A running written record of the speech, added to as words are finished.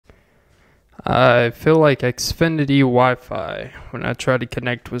I feel like Xfinity Wi-Fi when I try to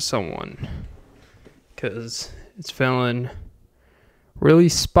connect with someone because it's feeling really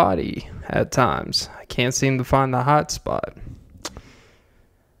spotty at times. I can't seem to find the hotspot.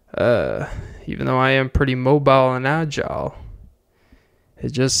 Even though I am pretty mobile and agile, it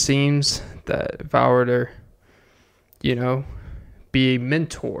just seems that if I were to, be a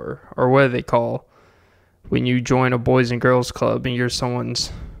mentor, or what do they call when you join a boys and girls club and you're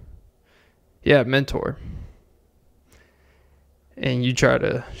someone's mentor. And you try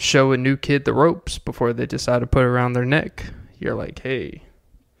to show a new kid the ropes before they decide to put it around their neck. You're like, hey,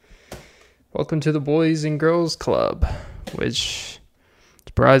 welcome to the Boys and Girls Club, which,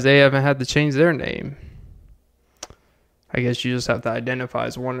 surprised they haven't had to change their name. I guess you just have to identify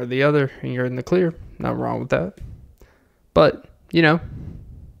as one or the other, and you're in the clear. Nothing wrong with that. But,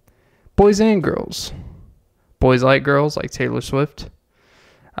 boys and girls. Boys like girls, like Taylor Swift.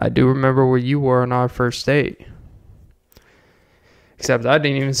 I do remember where you were on our first date. Except I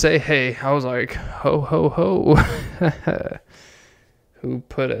didn't even say, hey. I was like, ho, ho, ho. Who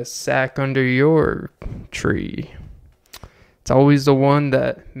put a sack under your tree? It's always the one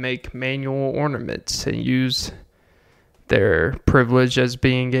that make manual ornaments and use their privilege as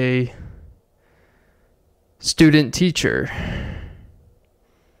being a student teacher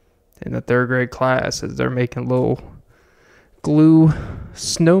in the third grade class as they're making little glue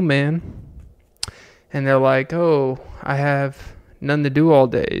snowman. And they're like, oh, I have nothing to do all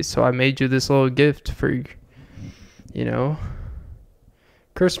day, so I made you this little gift for,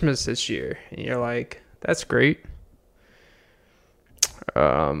 Christmas this year. And you're like, that's great.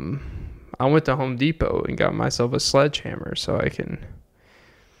 I went to Home Depot and got myself a sledgehammer so I can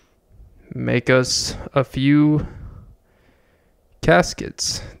make us a few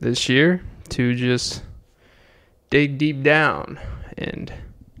caskets this year to just dig deep down and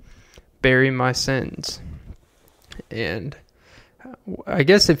bury my sins. And I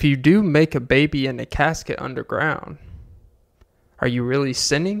guess if you do make a baby in a casket underground, are you really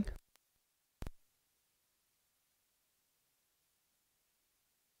sinning?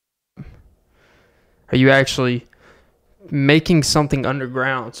 Are you actually making something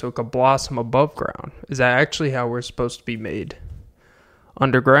underground so it could blossom above ground? Is that actually how we're supposed to be made?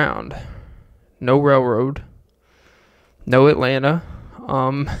 Underground. No railroad. No Atlanta.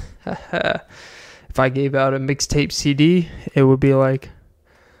 If I gave out a mixtape CD, it would be like,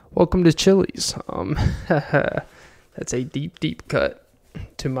 welcome to Chili's. That's a deep, deep cut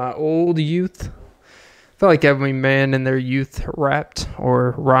to my old youth. I feel like every man in their youth rapped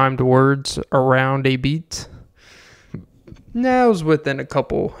or rhymed words around a beat. Now, it was within a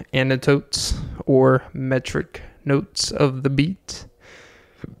couple anecdotes or metric notes of the beat.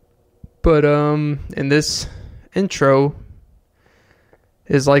 But in this intro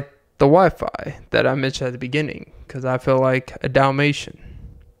is like the Wi-Fi that I mentioned at the beginning, because I feel like a Dalmatian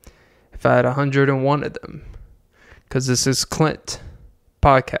if I had 101 of them, because this is Clint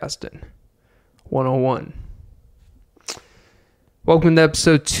Podcasting 101. Welcome to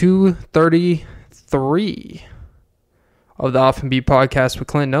episode 233 of the Off and Beat podcast with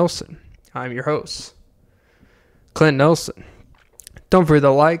Clint Nelson. I'm your host, Clint Nelson. Don't forget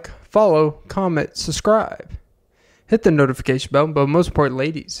to like, follow, comment, subscribe. Hit the notification bell, but most important,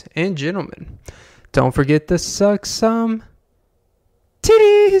 ladies and gentlemen, don't forget to suck some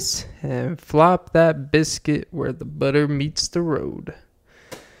titties and flop that biscuit where the butter meets the road.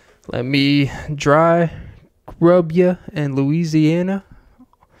 Let me dry rub you in Louisiana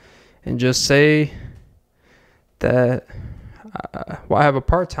and just say that I have a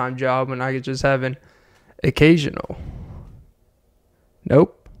part-time job when I could just have an occasional.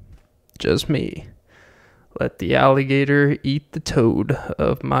 Nope, just me. Let the alligator eat the toad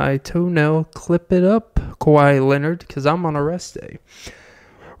of my toenail. Clip it up, Kawhi Leonard, because I'm on a rest day.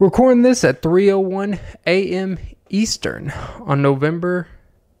 Recording this at 3:01 a.m. Eastern on November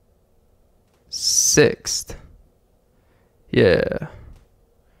 6th. Yeah.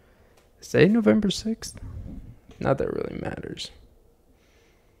 Say November 6th? Not that it really matters.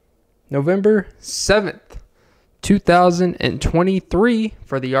 November 7th. 2023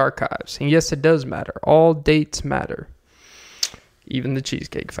 for the archives. And yes, it does matter. All dates matter. Even the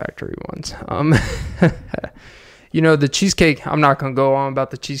Cheesecake Factory ones. The cheesecake, I'm not going to go on about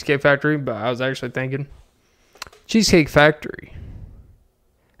the Cheesecake Factory, but I was actually thinking, Cheesecake Factory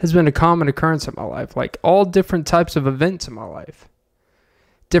has been a common occurrence in my life. Like all different types of events in my life.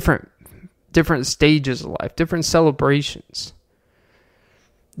 Different stages of life. Different celebrations.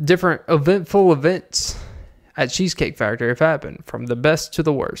 Different eventful events at Cheesecake Factory have happened, from the best to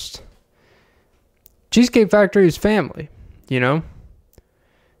the worst. Cheesecake Factory is family,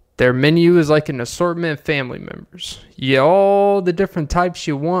 Their menu is like an assortment of family members. You get all the different types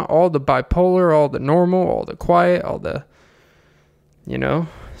you want, all the bipolar, all the normal, all the quiet, all the,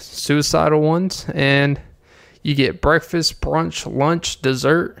 suicidal ones. And you get breakfast, brunch, lunch,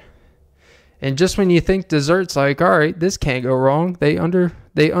 dessert. And just when you think dessert's like, all right, this can't go wrong, they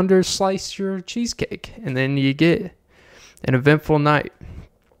underslice your cheesecake. And then you get an eventful night.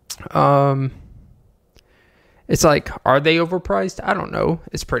 It's like, are they overpriced? I don't know.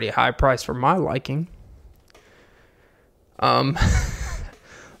 It's pretty high price for my liking. But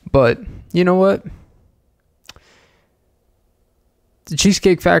you know what? The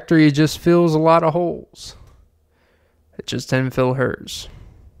Cheesecake Factory just fills a lot of holes. It just didn't fill hers.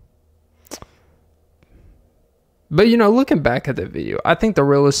 But looking back at the video, I think the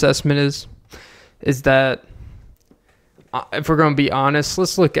real assessment is that if we're going to be honest,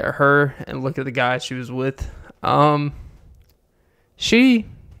 let's look at her and look at the guy she was with. I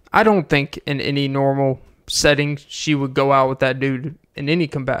don't think in any normal setting she would go out with that dude in any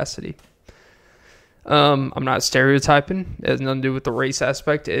capacity. I'm not stereotyping. It has nothing to do with the race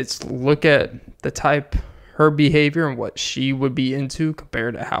aspect. It's look at the type, her behavior and what she would be into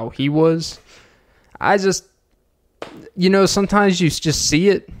compared to how he was. I just, sometimes you just see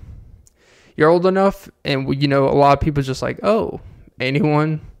it. You're old enough and, a lot of people just like, oh,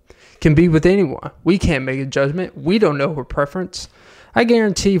 anyone can be with anyone. We can't make a judgment. We don't know her preference. I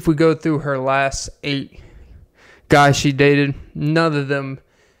guarantee if we go through her last 8 guys she dated, none of them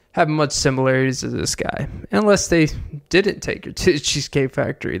have much similarities to this guy. Unless they didn't take her to the Cheesecake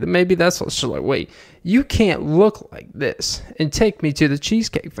Factory. Then maybe that's what she's like, wait, you can't look like this and take me to the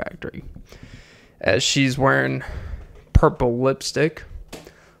Cheesecake Factory. As she's wearing purple lipstick.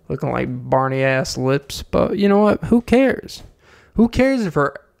 Looking like Barney-ass lips. But you know what? Who cares? Who cares if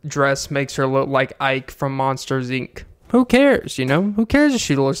her dress makes her look like Ike from Monsters, Inc.? Who cares, Who cares if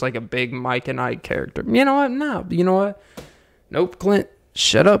she looks like a big Mike and Ike character? You know what? No. You know what? Nope, Clint.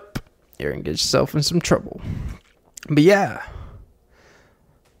 Shut up. You're going to get yourself in some trouble. But yeah.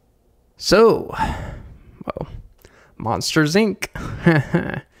 So, Monsters, Inc.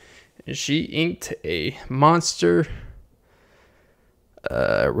 She inked a monster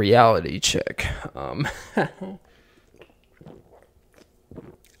reality check.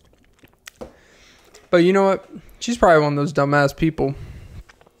 But you know what? She's probably one of those dumbass people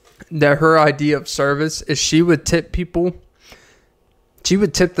that her idea of service is she would tip people. She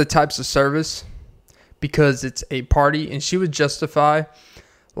would tip the types of service because it's a party, and she would justify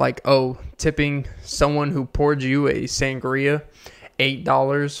like, oh, tipping someone who poured you a sangria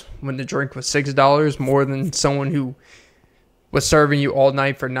 $8 when the drink was $6 more than someone who was serving you all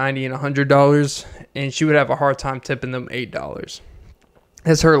night for $90 and $100, and she would have a hard time tipping them $8.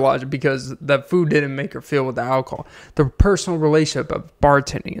 That's her logic, because that food didn't make her feel with the alcohol. The personal relationship of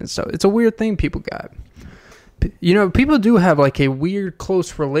bartending and stuff. It's a weird thing people got. People do have like a weird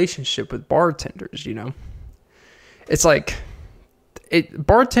close relationship with bartenders, It's like,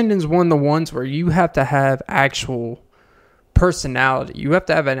 bartending is one of the ones where you have to have actual personality. You have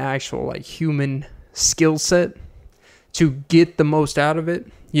to have an actual like human skill set to get the most out of it,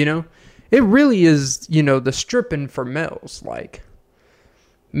 It really is, the stripping for males. Like,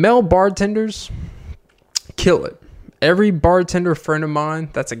 male bartenders kill it. Every bartender friend of mine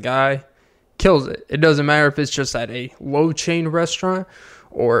that's a guy kills it. It doesn't matter if it's just at a low chain restaurant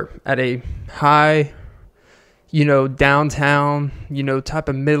or at a high, downtown, type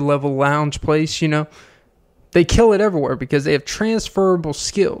of mid-level lounge place, They kill it everywhere because they have transferable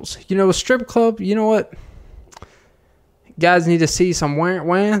skills. A strip club, you know what? Guys need to see some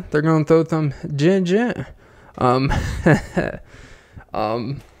wham. They're going to throw some gin.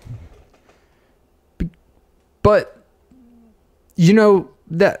 But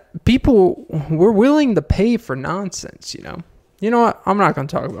that people were willing to pay for nonsense, You know what? I'm not going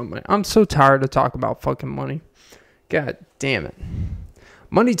to talk about money. I'm so tired of talking about fucking money. God damn it.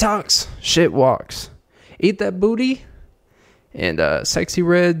 Money talks, shit walks. Eat that booty, and Sexy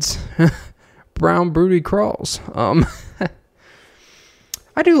Red's brown booty crawls.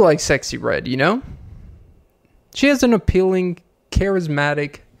 I do like Sexy Red, She has an appealing,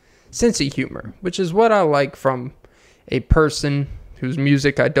 charismatic sense of humor, which is what I like from a person whose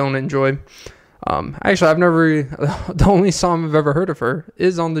music I don't enjoy. Actually, the only song I've ever heard of her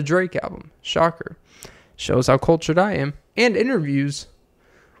is on the Drake album. Shocker. Shows how cultured I am. And interviews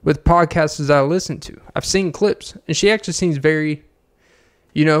with podcasters I listen to. I've seen clips, and she actually seems very,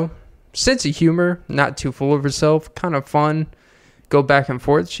 sense of humor, not too full of herself, kind of fun, go back and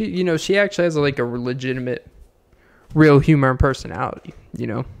forth. She actually has like a legitimate, real humor and personality,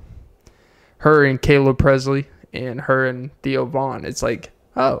 Her and Caleb Presley and her and Theo Vaughn, it's like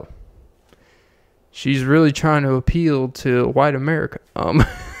oh, she's really trying to appeal to white America.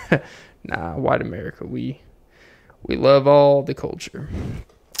 Nah, white America, we love all the culture.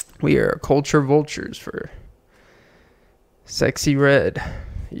 We are culture vultures for Sexy Red.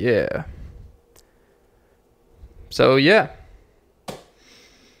 Yeah. So, yeah.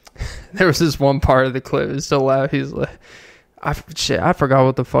 There was this one part of the clip. It's so loud. He's like, I forgot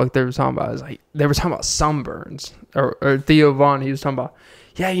what the fuck they were talking about. It was like, they were talking about sunburns. Or Theo Vaughn, he was talking about,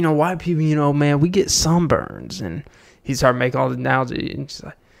 yeah, you know, white people, you know, man, we get sunburns. And he started making all the analogy. And she's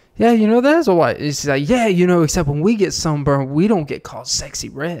like, yeah, you know, that's a white. He's like, yeah, you know, except when we get sunburned, we don't get called Sexy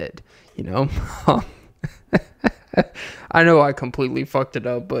Red, you know. I know I completely fucked it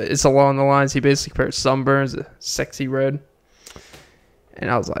up, but it's along the lines. He basically compares sunburns to Sexy Red. And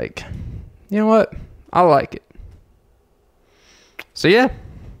I was like, you know what? I like it. So, yeah.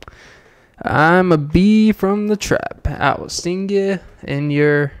 I'm a bee from the trap. I will sting you in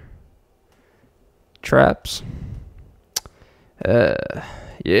your traps.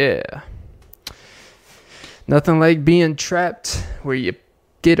 Yeah. Nothing like being trapped where you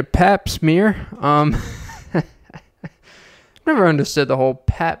get a pap smear. Never understood the whole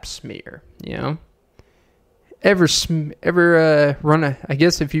pap smear, you know. Ever run a, I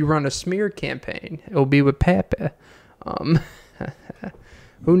guess if you run a smear campaign, it'll be with pap.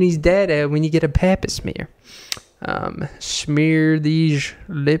 Who needs data when you get a pap smear? Smear these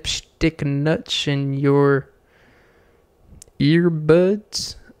lipstick nuts in your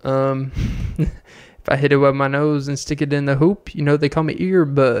earbuds. If I hit it with my nose and stick it in the hoop, you know, they call me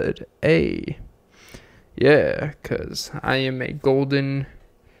earbud. Hey. Yeah, because I am a golden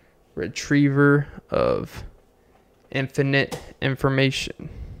retriever of infinite information.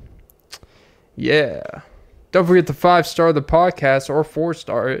 Yeah. Don't forget to 5-star the podcast, or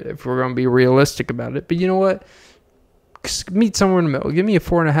 4-star if we're going to be realistic about it. But you know what? Meet somewhere in the middle. Give me a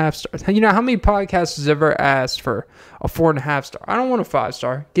 4.5 stars. You know, how many podcasts has ever asked for a 4.5 star? I don't want a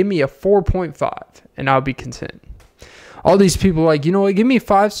 5-star. Give me a 4.5 and I'll be content. All these people are like, you know what? Give me a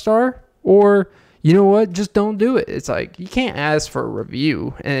 5-star, or you know what? Just don't do it. It's like, you can't ask for a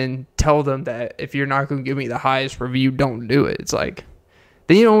review and tell them that if you're not going to give me the highest review, don't do it. It's like,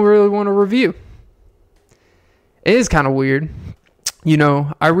 then you don't really want a review. It is kind of weird. You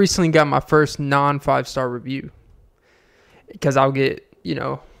know, I recently got my first non-5-star review. Because I'll get, you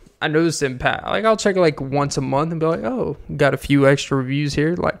know, I noticed in PAP. Like, I'll check it like once a month and be like, oh, got a few extra reviews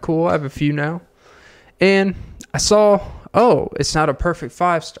here. Like, cool, I have a few now. And I saw, oh, it's not a perfect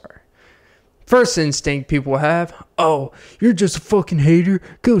 5-star. First instinct people have, oh, you're just a fucking hater.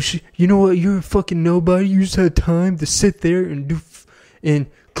 You know what? You're a fucking nobody. You just had time to sit there and and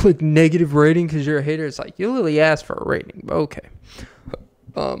click negative rating because you're a hater. It's like, you literally asked for a rating. But okay.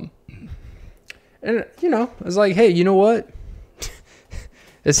 And, you know, it's like, hey, you know what?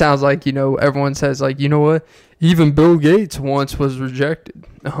 It sounds like, you know, everyone says, like, you know what? Even Bill Gates once was rejected.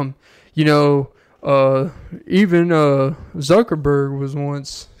 You know, even Zuckerberg was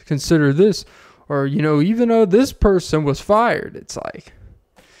once considered this. Or, you know, even this person was fired. It's like,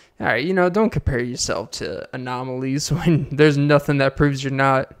 all right, you know, don't compare yourself to anomalies when there's nothing that proves you're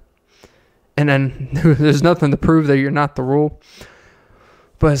not. And then there's nothing to prove that you're not the rule.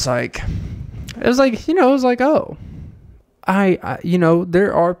 But it's like, you know, it was like, oh, I you know,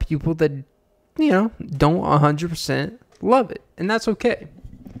 there are people that, you know, don't 100% love it. And that's okay.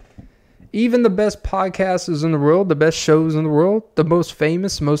 Even the best podcasters in the world, the best shows in the world, the most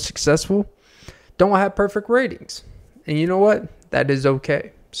famous, most successful, don't have perfect ratings. And you know what? That is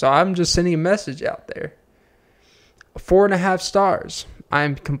okay. So I'm just sending a message out there. 4.5 stars.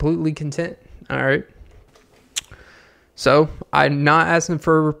 I'm completely content. All right. So I'm not asking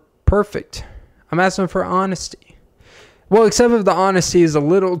for perfect. I'm asking for honesty. Well, except if the honesty is a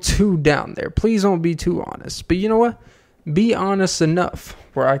little too down there. Please don't be too honest. But you know what? Be honest enough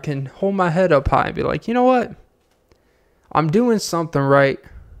where I can hold my head up high and be like, you know what? I'm doing something right,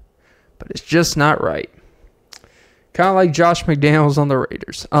 but it's just not right. Kind of like Josh McDaniels on the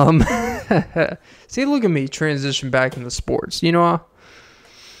Raiders. See, look at me transition back into sports. You know,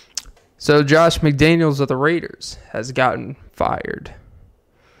 so Josh McDaniels of the Raiders has gotten fired.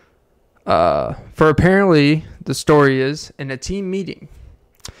 For apparently, the story is, in a team meeting,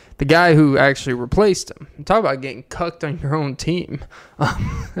 the guy who actually replaced him. Talk about getting cucked on your own team.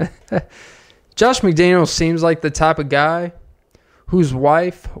 Josh McDaniels seems like the type of guy whose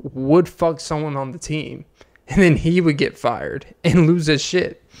wife would fuck someone on the team, and then he would get fired and lose his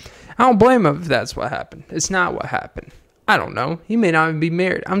shit. I don't blame him if that's what happened. It's not what happened. I don't know. He may not even be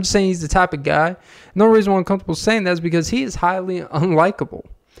married. I'm just saying he's the type of guy. No reason why I'm comfortable saying that is because he is highly unlikable.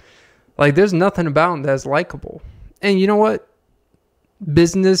 Like, there's nothing about him that's likable. And you know what?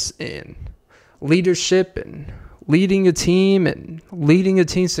 business and leadership and leading a team and leading a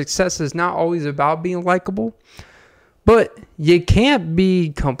team's success is not always about being likable, but you can't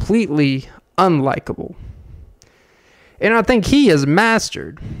be completely unlikable. And I think he has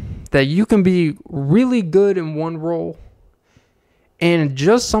mastered that you can be really good in one role and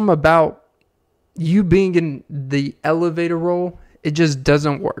just something about you being in the elevator role, it just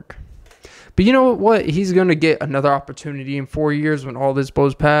doesn't work. But you know what? He's going to get another opportunity in 4 years when all this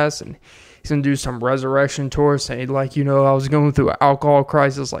blows past, and he's going to do some resurrection tour saying, like, I was going through an alcohol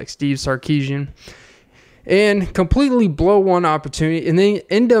crisis like Steve Sarkisian, and completely blow one opportunity and then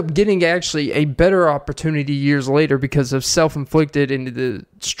end up getting actually a better opportunity years later because of self-inflicted into the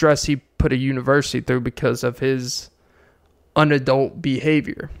stress he put a university through because of his unadult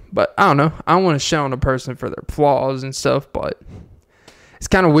behavior. But I don't know. I don't want to shit on a person for their flaws and stuff, but it's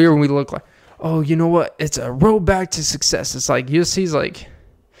kind of weird when we look like, oh, you know what? It's a road back to success. It's like, he's like,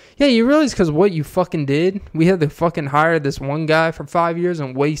 yeah, you realize because what you fucking did, we had to fucking hire this one guy for 5 years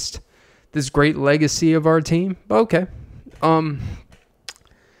and waste this great legacy of our team. Okay.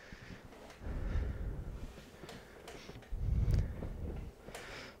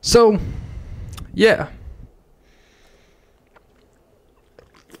 So, yeah.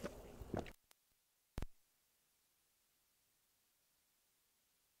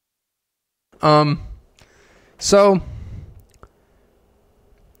 So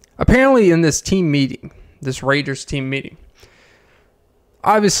apparently in this team meeting, this Raiders team meeting,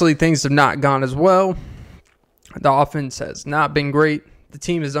 obviously things have not gone as well. The offense has not been great. The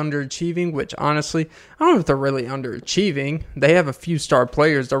team is underachieving, which honestly, I don't know if they're really underachieving. They have a few star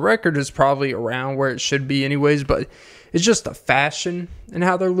players. The record is probably around where it should be anyways, but it's just the fashion in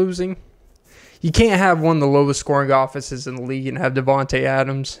how they're losing. You can't have one of the lowest scoring offenses in the league and have Devontae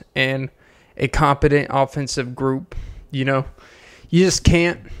Adams and a competent offensive group. You just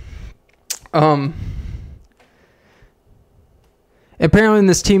can't. Apparently in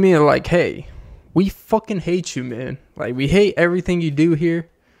this team, they're like, hey, we fucking hate you, man. Like, we hate everything you do here.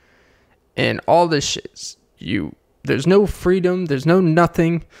 And all this shit. There's no freedom. There's no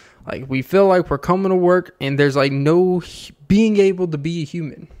nothing. Like, we feel like we're coming to work and there's like no being able to be a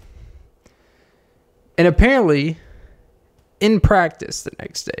human. And apparently, in practice the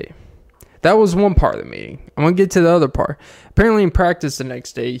next day, that was one part of the meeting. I'm going to get to the other part. Apparently in practice the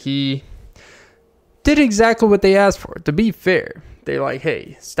next day, he did exactly what they asked for. To be fair, they're like,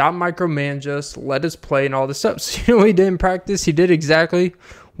 hey, stop micromanage us, let us play and all this stuff. So you know what he did in practice? He did exactly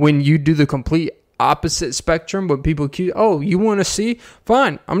when you do the complete opposite spectrum. When people accuse, oh, you want to see?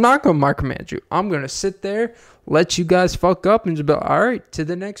 Fine, I'm not going to micromanage you. I'm going to sit there, let you guys fuck up and just be like, all right, to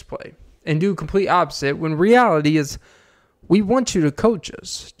the next play. And do complete opposite when reality is we want you to coach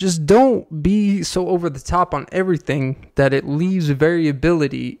us. Just don't be so over the top on everything that it leaves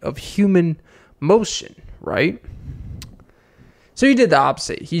variability of human motion, right? So he did the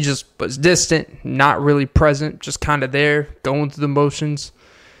opposite. He just was distant, not really present, just kind of there, going through the motions.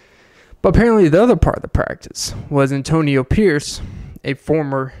 But apparently the other part of the practice was Antonio Pierce, a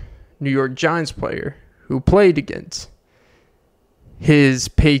former New York Giants player who played against his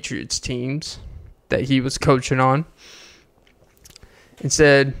Patriots teams that he was coaching on, and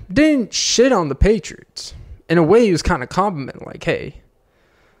said, didn't shit on the Patriots. In a way, he was kind of complimenting, like, hey,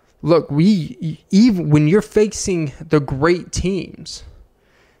 look, even when you're facing the great teams,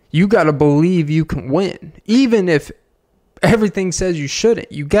 you got to believe you can win. Even if everything says you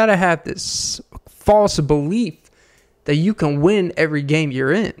shouldn't, you got to have this false belief that you can win every game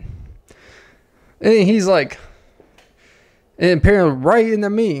you're in. And he's like, and apparently right in the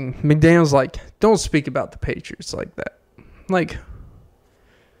meeting, McDaniels like, don't speak about the Patriots like that. Like,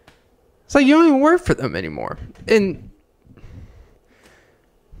 it's like you don't even work for them anymore. And,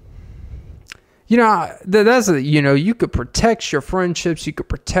 you could protect your friendships. You could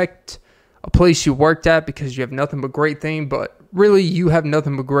protect a place you worked at because you have nothing but great things. But really, you have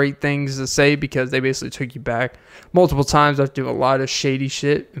nothing but great things to say because they basically took you back multiple times after doing a lot of shady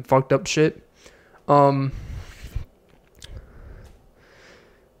shit and fucked up shit. But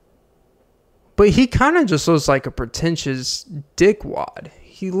he kind of just looks like a pretentious dickwad.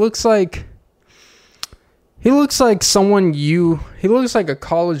 He looks like someone he looks like a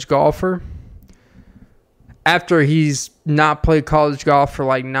college golfer after he's not played college golf for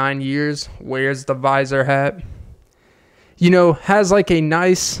like 9 years, wears the visor hat, has like a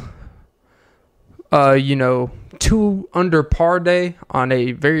nice, 2 under par day on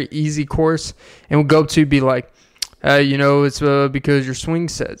a very easy course and will go to be like, it's because your swing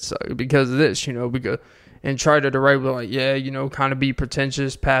sets suck, because of this, because, and try to write with like, kind of be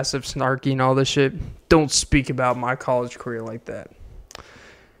pretentious, passive, snarky, and all this shit. Don't speak about my college career like that.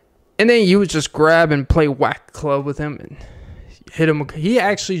 And then you would just grab and play whack club with him and hit him. He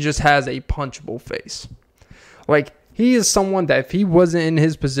actually just has a punchable face. Like, he is someone that if he wasn't in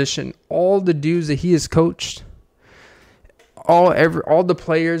his position, all the dudes that he has coached, all the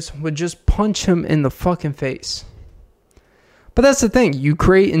players would just punch him in the fucking face. But that's the thing. You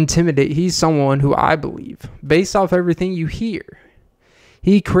create intimidate. He's someone who I believe, based off everything you hear,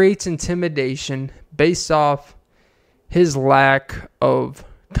 he creates intimidation based off his lack of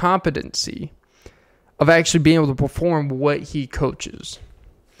competency of actually being able to perform what he coaches.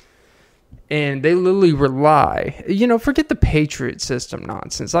 And they literally rely, forget the Patriot system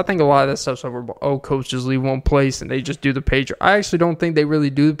nonsense. I think a lot of that stuff's over, coaches leave one place and they just do the Patriot. I actually don't think they really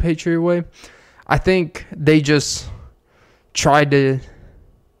do the Patriot way. I think they just try to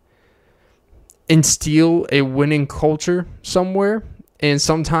instill a winning culture somewhere. And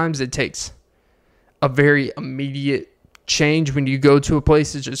sometimes it takes a very immediate change when you go to a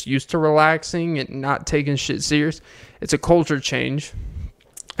place that's just used to relaxing and not taking shit serious. It's a culture change.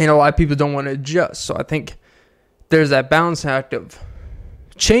 And a lot of people don't want to adjust. So I think there's that balance act of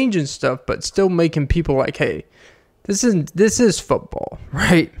changing stuff, but still making people like, hey, this is football,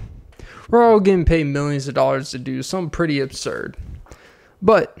 right? We're all getting paid millions of dollars to do something pretty absurd.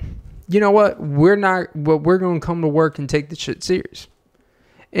 But you know what? We're going to come to work and take the shit serious.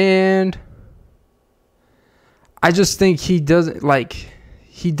 And I just think he doesn't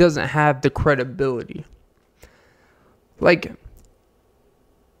have the credibility. Like,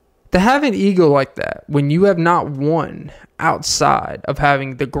 to have an ego like that when you have not won outside of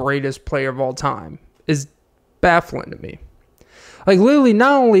having the greatest player of all time is baffling to me. Like, literally,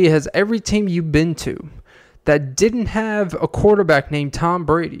 not only has every team you've been to that didn't have a quarterback named Tom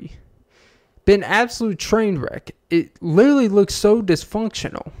Brady been absolute train wreck, it literally looks so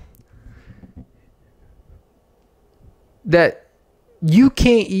dysfunctional that you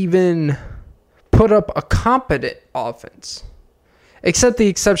can't even put up a competent offense. Except the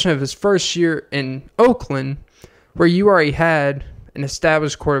exception of his first year in Oakland, where you already had an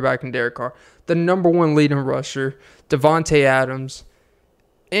established quarterback in Derek Carr, the number one leading rusher, Devontae Adams,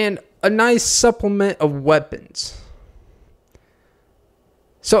 and a nice supplement of weapons.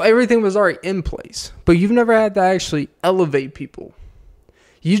 So everything was already in place. But you've never had to actually elevate people.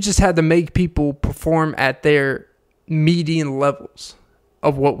 You just had to make people perform at their median levels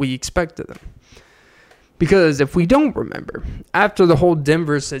of what we expected them. Because if we don't remember, after the whole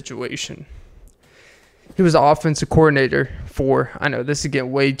Denver situation, he was the offensive coordinator for, I know this is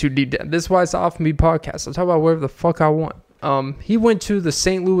getting way too deep down. This is why it's Off Me podcast. I'll talk about whatever the fuck I want. He went to the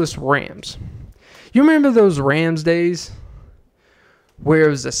St. Louis Rams. You remember those Rams days where it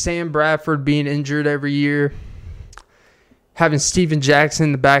was a Sam Bradford being injured every year, having Steven Jackson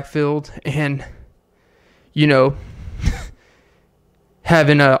in the backfield, and,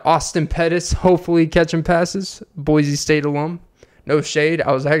 having Austin Pettis hopefully catching passes, Boise State alum. No shade.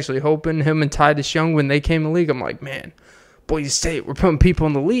 I was actually hoping him and Titus Young, when they came in the league, I'm like, man, Boise State, we're putting people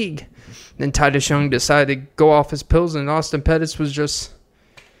in the league. And then Titus Young decided to go off his pills, and Austin Pettis was just,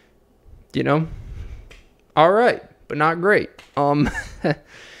 all right, but not great. Man,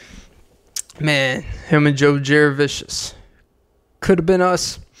 him and Joe Jaravicious could have been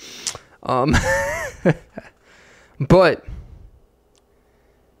us.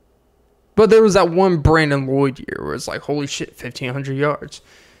 But there was that one Brandon Lloyd year where it's like, holy shit, 1,500 yards.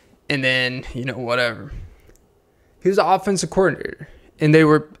 And then, whatever. He was the offensive coordinator. And they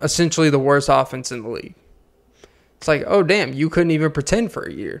were essentially the worst offense in the league. It's like, oh, damn, you couldn't even pretend for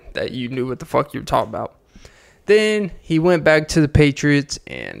a year that you knew what the fuck you were talking about. Then he went back to the Patriots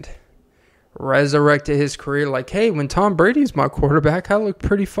and resurrected his career. Like, hey, when Tom Brady's my quarterback, I look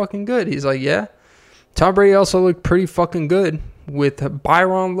pretty fucking good. He's like, yeah. Tom Brady also looked pretty fucking good with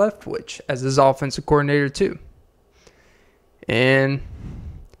Byron Leftwich as his offensive coordinator too. And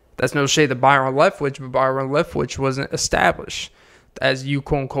that's no shade to Byron Leftwich, but Byron Leftwich wasn't established as you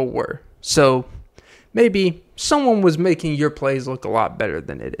quote-unquote were. So maybe someone was making your plays look a lot better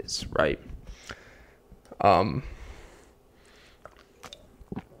than it is, right?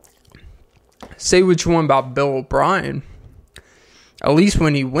 Say what you want about Bill O'Brien. At least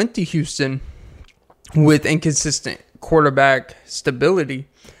when he went to Houston with inconsistent quarterback stability,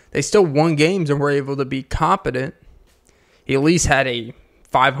 they still won games and were able to be competent. He at least had a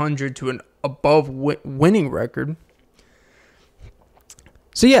 500 to an above winning record.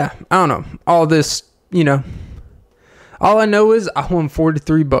 So yeah, I don't know. All this, all I know is I won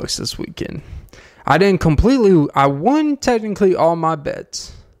 $43 this weekend. I won technically all my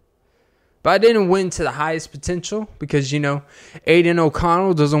bets. But I didn't win to the highest potential because, Aiden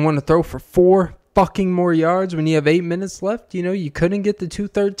O'Connell doesn't want to throw for 4 fucking more yards when you have 8 minutes left. You know, you couldn't get the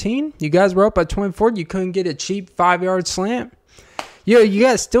 213. You guys were up by 24. You couldn't get a cheap 5-yard slant. You know, you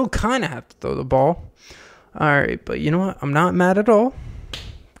guys still kind of have to throw the ball. All right, but you know what? I'm not mad at all.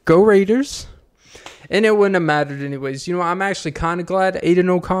 Go Raiders. And it wouldn't have mattered anyways. You know, I'm actually kind of glad Aiden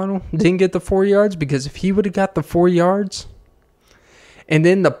O'Connell didn't get the 4 yards, because if he would have got the 4 yards and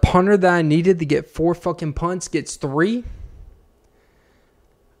then the punter that I needed to get 4 fucking punts gets 3,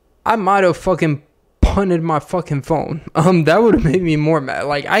 I might have fucking punted my fucking phone. That would have made me more mad.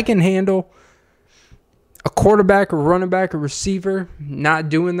 Like, I can handle a quarterback, a running back, a receiver not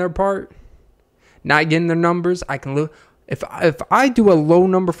doing their part, not getting their numbers. I can look. If I do a low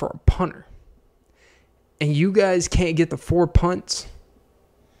number for a punter and you guys can't get the 4 punts,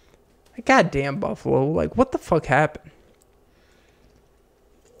 like, goddamn Buffalo, like, what the fuck happened?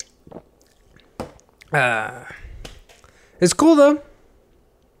 It's cool though.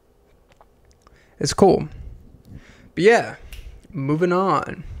 It's cool. But yeah, moving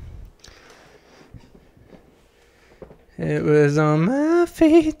on. It was on my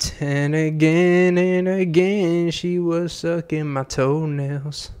feet, and again she was sucking my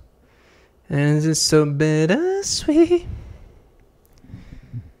toenails. And it's so bittersweet.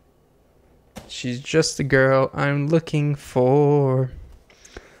 She's just the girl I'm looking for.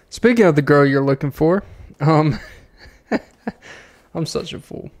 Speaking of the girl you're looking for, I'm such a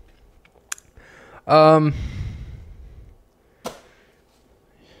fool.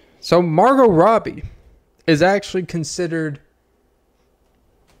 So Margot Robbie is actually considered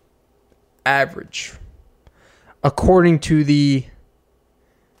average, according to the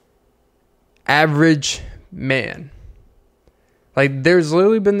average man. Like, there's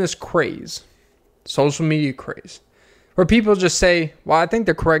literally been this craze, social media craze, where people just say, well, I think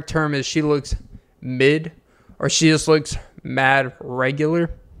the correct term is she looks mid, or she just looks mad regular.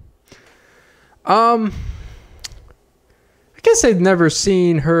 I guess I've never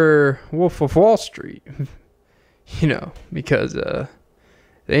seen her Wolf of Wall Street, you know, because there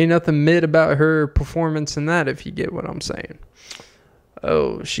ain't nothing mid about her performance in that, if you get what I'm saying.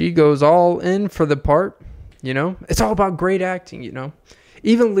 Oh, she goes all in for the part, you know. It's all about great acting, you know.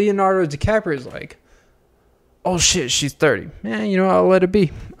 Even Leonardo DiCaprio is like, oh shit, she's 30. Man, you know, I'll let it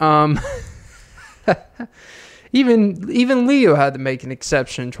be. Even Leo had to make an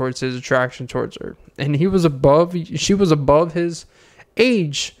exception towards his attraction towards her. And she was above his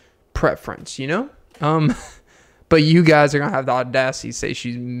age preference, you know? But you guys are going to have the audacity to say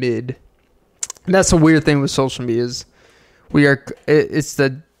she's mid. And that's the weird thing with social media is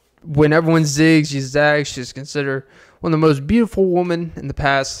when everyone zigs, she zags, she's considered one of the most beautiful women in the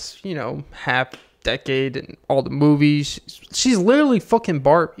past, you know, half decade and all the movies. She's literally fucking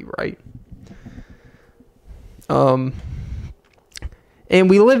Barbie, right? And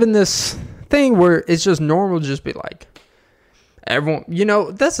we live in this thing where it's just normal to just be like, everyone, you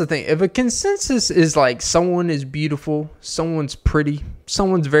know, that's the thing. If a consensus is like someone is beautiful, someone's pretty,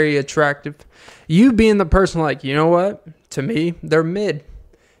 someone's very attractive, you being the person like, you know what? To me, they're mid.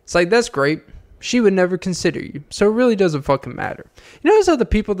 It's like, that's great. She would never consider you. So it really doesn't fucking matter. You notice how the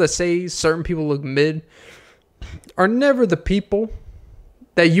people that say certain people look mid are never the people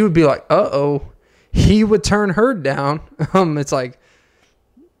that you would be like, uh-oh, he would turn her down. It's like,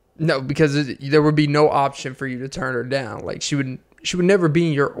 no, because there would be no option for you to turn her down. Like, she would never be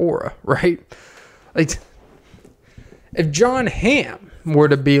in your aura, right? Like, if John Hamm were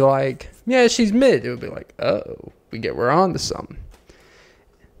to be like, yeah, she's mid, it would be like, uh-oh, we're on to something.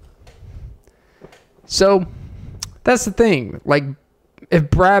 So, that's the thing. Like, if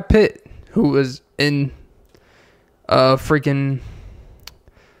Brad Pitt, who was in freaking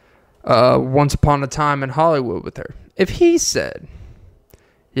Once Upon a Time in Hollywood with her, if he said,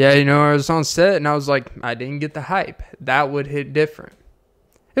 yeah, you know, I was on set and I was like, I didn't get the hype, that would hit different.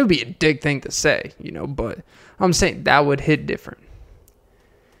 It would be a dick thing to say, you know, but I'm saying that would hit different.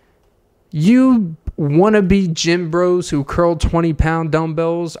 You wannabe gym bros who curl 20-pound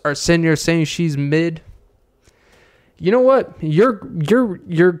dumbbells are sitting there saying she's mid. You know what? Your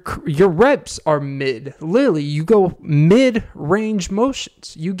reps are mid. Literally, you go mid-range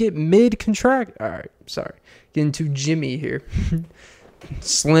motions. You get mid-contract. All right, sorry. Getting too Jimmy here.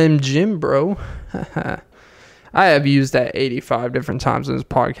 Slim Jim, bro. I have used that 85 different times in this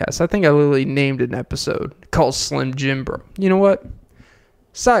podcast. I think I literally named an episode called Slim Jim, bro. You know what?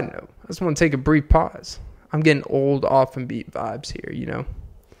 Side note, I just want to take a brief pause. I'm getting old, off and beat vibes here, you know.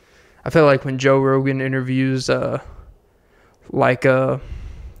 I feel like when Joe Rogan interviews Bill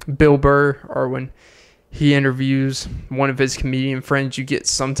Burr, or when he interviews one of his comedian friends,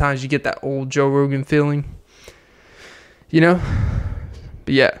 sometimes you get that old Joe Rogan feeling, you know.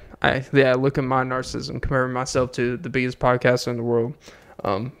 But yeah, I look at my narcissism, comparing myself to the biggest podcaster in the world.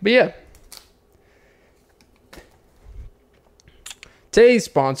 But yeah. Today's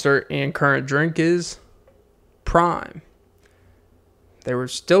sponsor and current drink is Prime. They were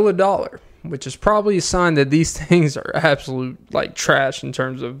still $1, which is probably a sign that these things are absolute like trash in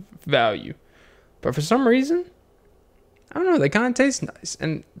terms of value. But for some reason, I don't know, they kind of taste nice.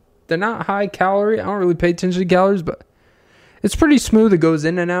 And they're not high calorie. I don't really pay attention to calories, but it's pretty smooth. It goes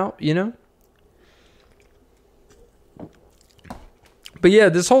in and out, you know? But yeah,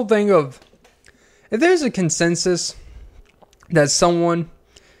 this whole thing of, if there's a consensus that someone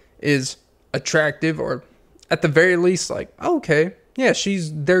is attractive, or at the very least, like, okay, yeah,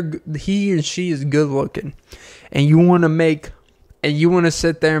 he and she is good looking, and you want to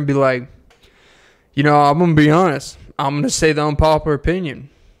sit there and be like, you know, I'm going to be honest, I'm going to say the unpopular opinion.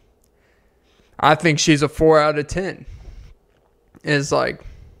 I think she's a 4 out of 10. It's like,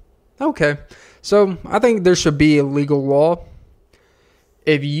 okay. So I think there should be a legal law.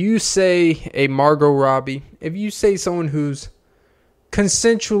 If you say a Margot Robbie, if you say someone who's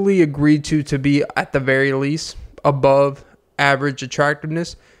consensually agreed to be at the very least above average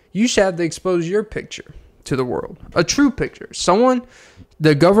attractiveness, you should have to expose your picture to the world. A true picture.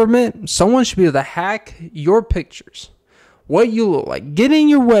 The government, someone should be able to hack your pictures. What you look like. Get in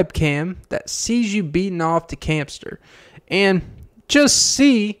your webcam that sees you beating off the campster. And just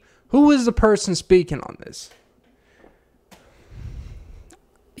see who is the person speaking on this.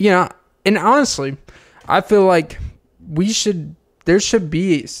 You know, and honestly, I feel like there should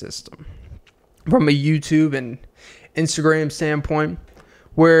be a system from a YouTube and Instagram standpoint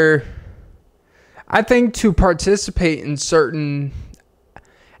where I think to participate in certain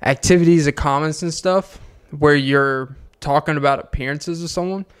activities and comments and stuff where you're talking about appearances of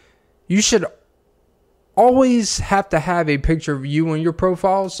someone, you should always have to have a picture of you on your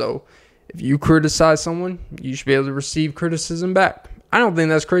profile. So if you criticize someone, you should be able to receive criticism back. I don't think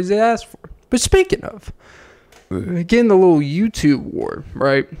that's crazy to ask for. But speaking of, getting the little YouTube war,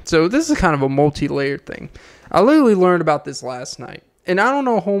 right? So this is kind of a multi-layered thing. I literally learned about this last night. And I don't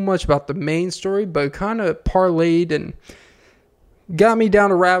know a whole much about the main story, but it kind of parlayed and got me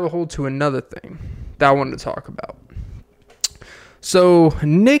down a rabbit hole to another thing that I wanted to talk about. So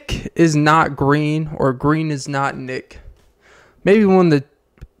Nick is not Green, or Green is not Nick. Maybe one of the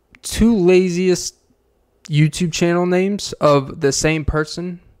two laziest YouTube channel names of the same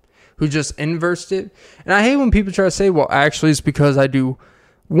person who just inversed it. And I hate when people try to say, well, actually, it's because I do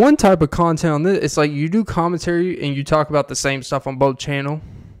one type of content on this. It's like you do commentary and you talk about the same stuff on both channel,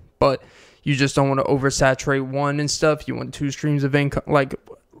 but you just don't want to oversaturate one and stuff. You want 2 streams of income. Like,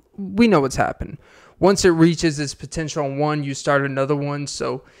 we know what's happened. Once it reaches its potential on one, you start another one,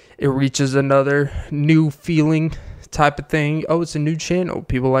 so it reaches another new feeling type of thing. Oh, it's a new channel.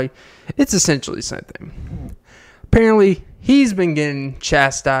 People like, it's essentially the same thing. Apparently, he's been getting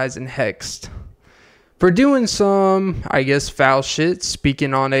chastised and hexed for doing some, I guess, foul shit,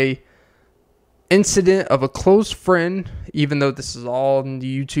 speaking on a incident of a close friend, even though this is all in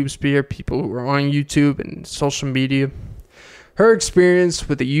the YouTube sphere, people who are on YouTube and social media. Her experience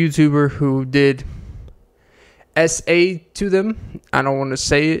with a YouTuber who did SA to them. I don't want to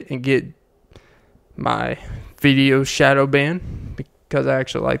say it and get my video shadow banned because I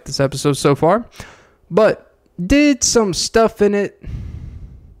actually like this episode so far. But did some stuff in it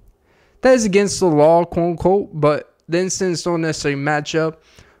that is against the law, quote unquote, but the incidents don't necessarily match up.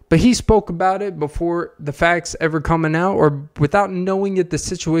 But he spoke about it before the facts ever coming out, or without knowing if the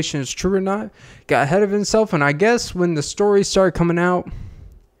situation is true or not. Got ahead of himself, and I guess when the story started coming out,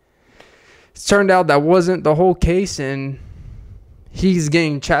 it turned out that wasn't the whole case, and he's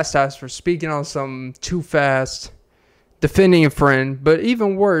getting chastised for speaking on some too fast, defending a friend, but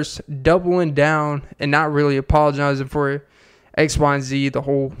even worse, doubling down and not really apologizing for X, Y, and Z. The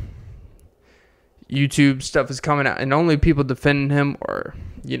whole YouTube stuff is coming out, and only people defending him are,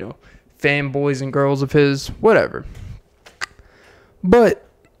 you know, fanboys and girls of his, whatever. But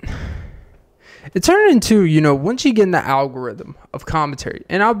it turned into, you know, once you get in the algorithm of commentary,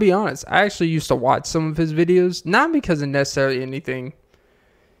 and I'll be honest, I actually used to watch some of his videos, not because of necessarily anything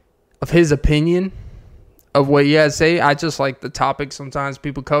of his opinion of what he has to say. I just like the topics sometimes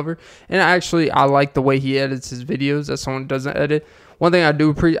people cover, and I like the way he edits his videos as someone who doesn't edit. One thing I do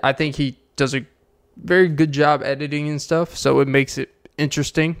appreciate, I think he does a very good job editing and stuff, so it makes it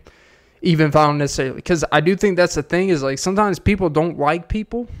interesting, even if I don't necessarily, because I do think that's the thing, is like sometimes people don't like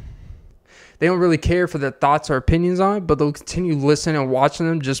people. They don't really care for their thoughts or opinions on it, but they'll continue listening and watching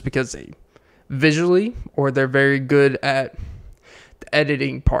them just because they visually, or they're very good at the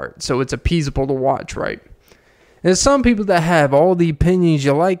editing part, so it's appeasable to watch, right? There's some people that have all the opinions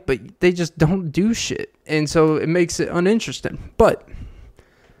you like, but they just don't do shit. And so it makes it uninteresting. But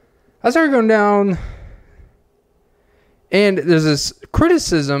I started going down, and there's this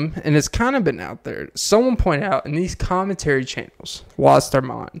criticism, and it's kind of been out there. Someone pointed out, and these commentary channels lost their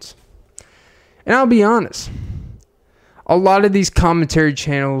minds. And I'll be honest, a lot of these commentary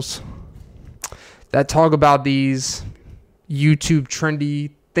channels that talk about these YouTube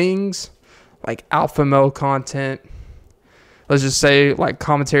trendy things, like alpha male content, let's just say like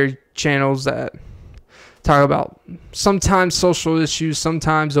commentary channels that talk about sometimes social issues,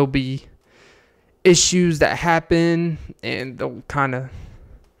 sometimes there'll be issues that happen, and they'll kind of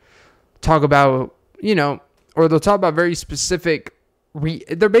talk about, or they'll talk about very specific,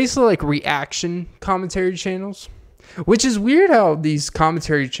 they're basically like reaction commentary channels, which is weird how these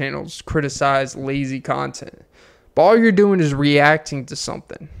commentary channels criticize lazy content. But all you're doing is reacting to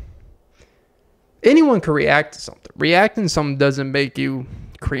something. Anyone can react to something. Reacting to something doesn't make you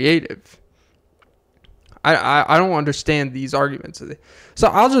creative. I don't understand these arguments. So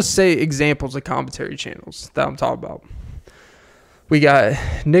I'll just say examples of commentary channels that I'm talking about. We got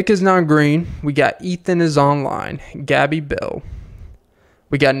Nick is Not Green. We got Ethan is Online. Gabby Bell.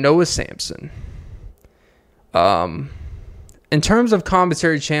 We got Noah Sampson. In terms of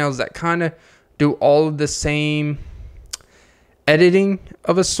commentary channels that kind of do all of the same editing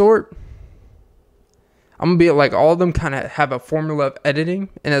of a sort, I'm going to be like, all of them kind of have a formula of editing,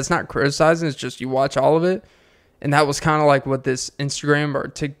 and it's not criticizing, it's just you watch all of it. And that was kind of like what this Instagram or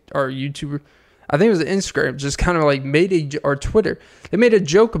YouTuber, I think it was Instagram, just kind of like or Twitter, they made a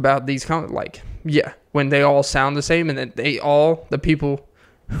joke about these when they all sound the same, and then the people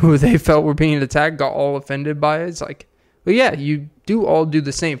who they felt were being attacked got all offended by it. It's like, well, yeah, you do all do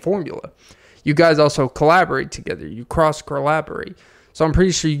the same formula. You guys also collaborate together. You cross-collaborate. So I'm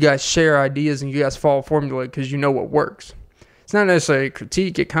pretty sure you guys share ideas and you guys follow formula because you know what works. It's not necessarily a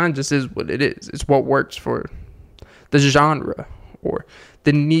critique. It kind of just is what it is. It's what works for the genre or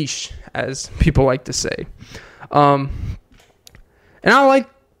the niche, as people like to say. And I like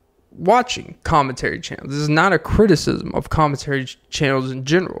watching commentary channels. This is not a criticism of commentary channels in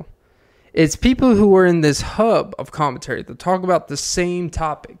general. It's people who are in this hub of commentary that talk about the same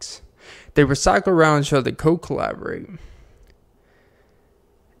topics. They recycle around each other, co-collaborate.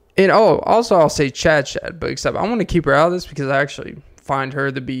 And also I'll say Chad, but except I want to keep her out of this because I actually find her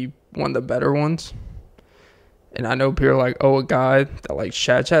to be one of the better ones. And I know people are like, a guy that likes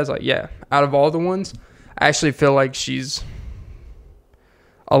Chad's like, yeah, out of all the ones, I actually feel like she's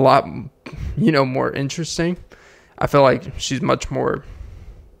a lot, more interesting. I feel like she's much more,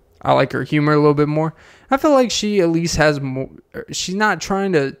 I like her humor a little bit more. I feel like she at least has more, she's not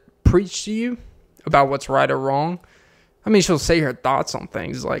trying to preach to you about what's right or wrong. I mean, she'll say her thoughts on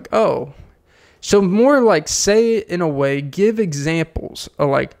things like, she'll more like say it in a way, give examples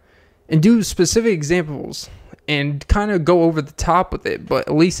of and do specific examples and kind of go over the top with it, but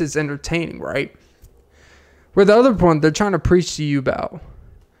at least it's entertaining, right? Where the other one, they're trying to preach to you about,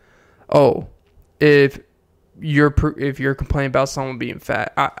 if you're complaining about someone being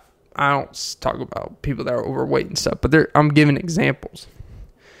fat, I don't talk about people that are overweight and stuff, but I'm giving examples.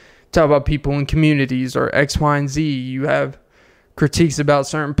 Talk about people in communities or X, Y, and Z. You have critiques about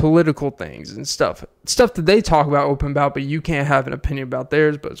certain political things and stuff that they talk about, open about, but you can't have an opinion about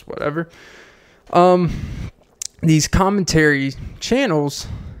theirs, but it's whatever. These commentary channels,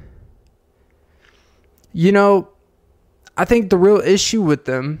 I think the real issue with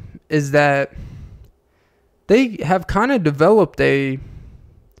them is that they have kind of developed a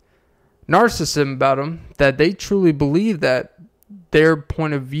narcissism about them, that they truly believe that their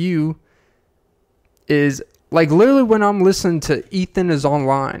point of view is literally when I'm listening to Ethan is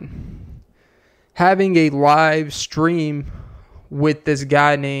Online, having a live stream with this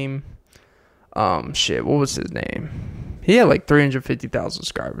guy named, what was his name? He had 350,000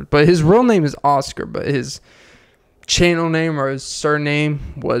 subscribers, but his real name is Oscar, but his channel name or his surname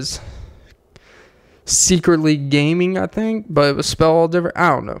was Secretly Gaming, I think, but it was spelled all different. I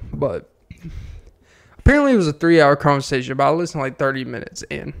don't know, but apparently it was a 3-hour conversation, but I listened 30 minutes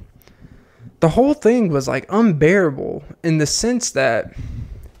in. The whole thing was unbearable in the sense that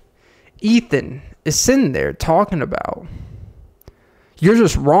Ethan is sitting there talking about, you're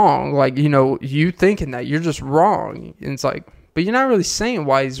just wrong. You thinking that you're just wrong. And it's but you're not really saying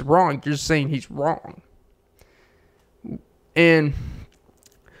why he's wrong. You're just saying he's wrong. And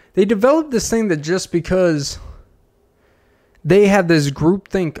they developed this thing that just because they have this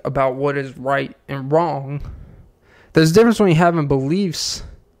groupthink about what is right and wrong, there's a difference between having beliefs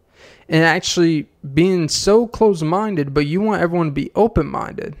and actually being so close-minded, but you want everyone to be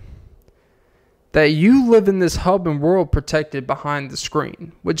open-minded. that you live in this hub and world protected behind the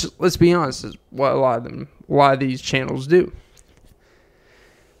screen, which, let's be honest, is what a lot of these channels do.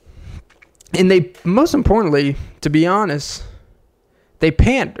 And they, most importantly, to be honest, they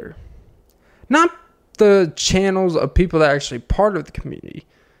pander. Not the channels of people that are actually part of the community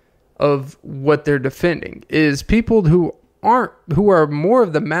of what they're defending. Is people who are more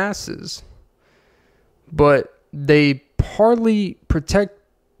of the masses, but they partly protect,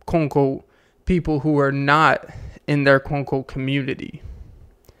 quote unquote, people who are not in their quote unquote community.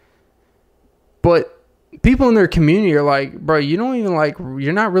 But people in their community are like, bro,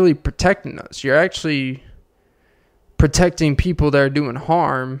 you're not really protecting us. You're actually protecting people that are doing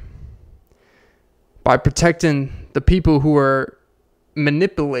harm by protecting the people who are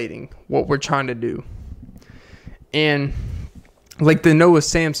manipulating what we're trying to do. And like the Noah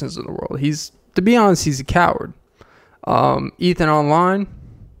Samsons of the world, to be honest, he's a coward. Ethan Online,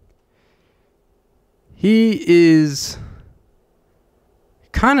 he is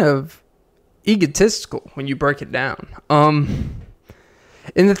kind of egotistical when you break it down. And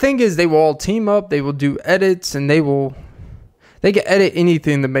the thing is, they will all team up, they will do edits, and they can edit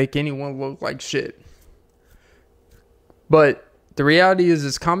anything to make anyone look like shit. But the reality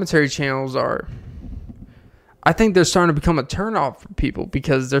is commentary channels I think they're starting to become a turnoff for people,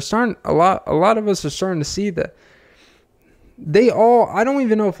 because a lot of us are starting to see that I don't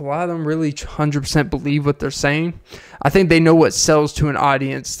even know if a lot of them really 100% believe what they're saying. I think they know what sells to an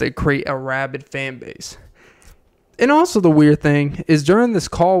audience. They create a rabid fan base. And also the weird thing is, during this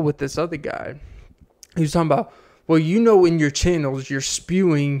call with this other guy, he was talking about, well, in your channels, you're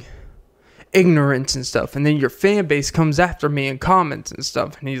spewing ignorance and stuff, and then your fan base comes after me in comments and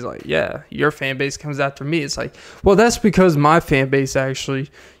stuff. And he's like, yeah, your fan base comes after me. It's like, well, that's because my fan base actually,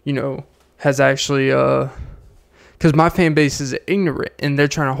 because my fan base is ignorant and they're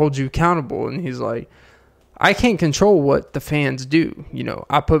trying to hold you accountable. And he's like, I can't control what the fans do.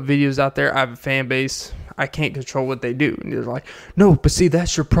 I put videos out there. I have a fan base. I can't control what they do. And he's like, no, but see,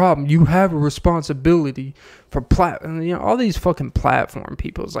 that's your problem. You have a responsibility for all these fucking platform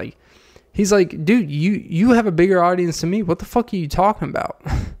people. It's like, he's like, dude, you have a bigger audience than me. What the fuck are you talking about?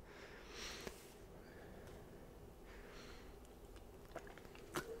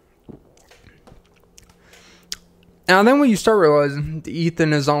 Now, then when you start realizing the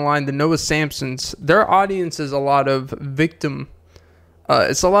Ethan is online, the Noah Samsons, their audience is a lot of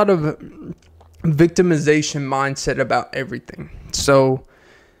it's a lot of victimization mindset about everything. So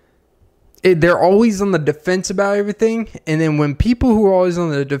they're always on the defense about everything. And then when people who are always on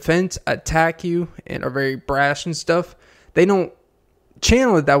the defense attack you and are very brash and stuff, they don't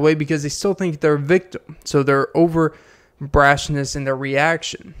channel it that way because they still think they're a victim. So their over brashness and their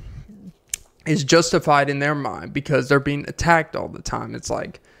reaction is justified in their mind because they're being attacked all the time. It's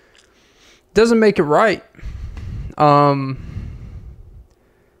like, doesn't make it right. The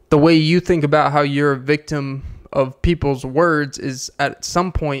way you think about how you're a victim of people's words is at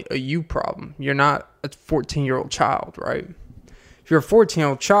some point a you problem. You're not a 14-year-old child, right? If you're a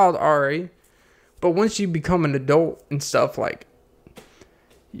 14-year-old child, all right. But once you become an adult and stuff, like,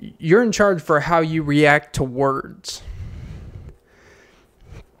 you're in charge for how you react to words.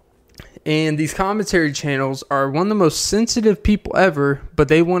 And these commentary channels are one of the most sensitive people ever, but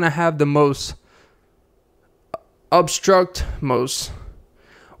they want to have the most obstruct, most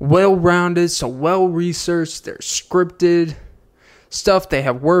well-rounded, so well-researched. They're scripted stuff. They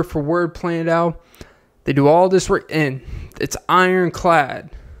have word for word planned out. They do all this work, and it's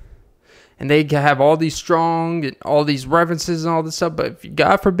ironclad. And they have all these strong and all these references and all this stuff. But if,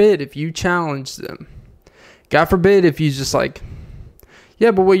 God forbid, if you challenge them, God forbid if you just like, yeah,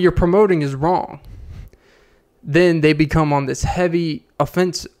 but what you're promoting is wrong, then they become on this heavy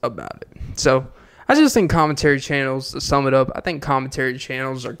offense about it. So I just think commentary channels, to sum it up, I think commentary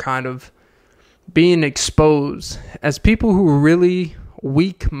channels are kind of being exposed as people who are really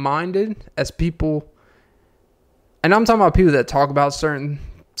weak-minded, as people, and I'm talking about people that talk about certain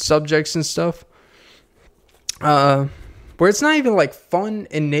subjects and stuff, where it's not even like fun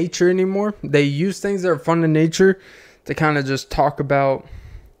in nature anymore. They use things that are fun in nature to kind of just talk about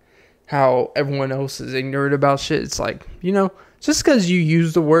how everyone else is ignorant about shit. It's like, just because you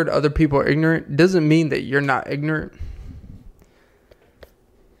use the word other people are ignorant doesn't mean that you're not ignorant.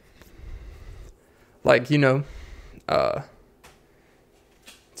 Like, so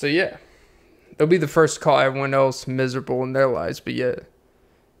yeah, they'll be the first to call everyone else miserable in their lives, but yet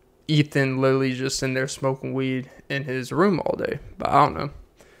Ethan literally just in there smoking weed in his room all day. But I don't know.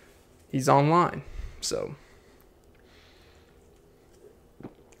 He's online, so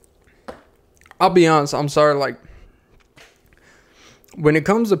I'll be honest, I'm sorry, like, when it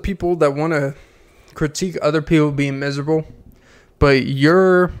comes to people that want to critique other people being miserable, but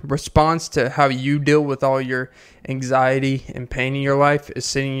your response to how you deal with all your anxiety and pain in your life is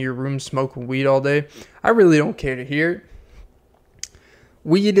sitting in your room smoking weed all day, I really don't care to hear it.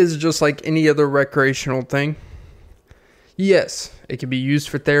 Weed is just like any other recreational thing. Yes, it can be used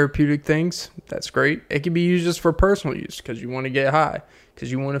for therapeutic things. That's great. It can be used just for personal use because you want to get high,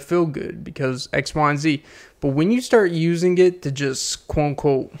 because you want to feel good, because X, Y, and Z. But when you start using it to just, quote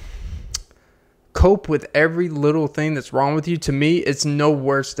unquote, cope with every little thing that's wrong with you, to me, it's no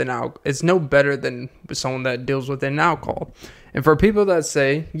worse than alcohol. It's no better than someone that deals with an alcohol. And for people that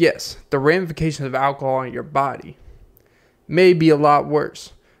say, yes, the ramifications of alcohol on your body may be a lot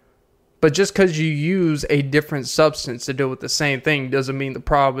worse. But just because you use a different substance to deal with the same thing doesn't mean the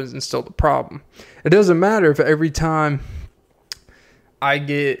problem isn't still the problem. It doesn't matter if every time I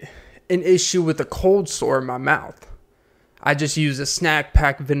get an issue with a cold sore in my mouth, I just use a snack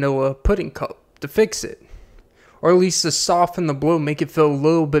pack vanilla pudding cup to fix it. Or at least to soften the blow, make it feel a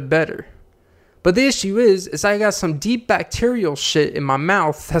little bit better. But the issue is I got some deep bacterial shit in my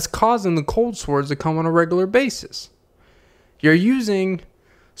mouth that's causing the cold sores to come on a regular basis. You're using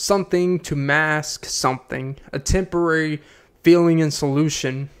something to mask something, a temporary feeling and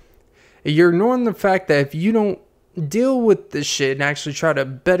solution. You're ignoring the fact that if you don't deal with this shit and actually try to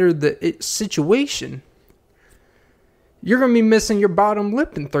better the situation, you're going to be missing your bottom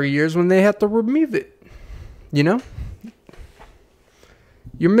lip in 3 years when they have to remove it. You know?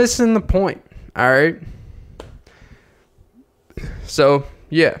 You're missing the point. Alright? So,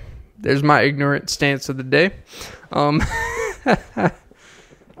 yeah. There's my ignorant stance of the day.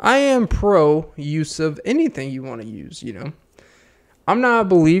 I am pro use of anything you want to use, you know. I'm not a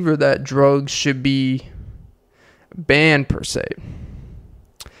believer that drugs should be banned per se.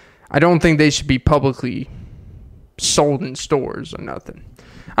 I don't think they should be publicly sold in stores or nothing.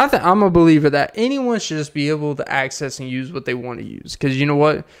 I'm a believer that anyone should just be able to access and use what they want to use. Because you know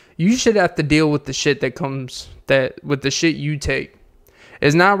what? You should have to deal with the shit that comes with the shit you take.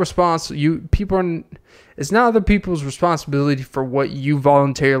 It's not it's not other people's responsibility for what you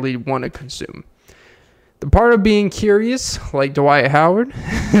voluntarily want to consume. The part of being curious, like Dwight Howard,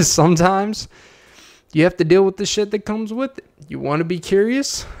 is sometimes you have to deal with the shit that comes with it. You want to be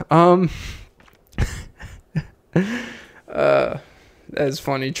curious? That's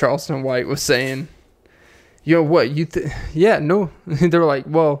funny. Charleston White was saying, yo, what? Yeah, no. They were like,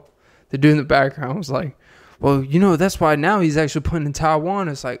 well, the dude in the background was like, well, you know, that's why now he's actually putting in Taiwan.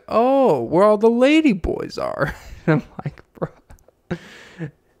 It's like, oh, where all the lady boys are. And I'm like, bro.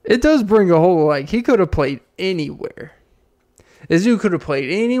 It does bring a whole, like, he could have played anywhere. This dude could have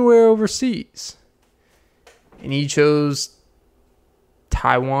played anywhere overseas. And he chose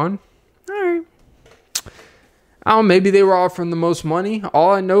Taiwan. All right. I don't know, maybe they were offering the most money.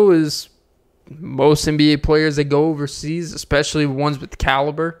 All I know is most NBA players that go overseas, especially ones with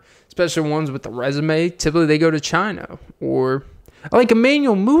caliber, especially ones with the resume, typically they go to China. Or like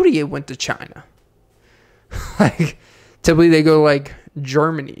Emmanuel Mudiay went to China. Like typically they go like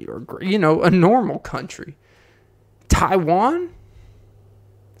Germany or, you know, a normal country. Taiwan?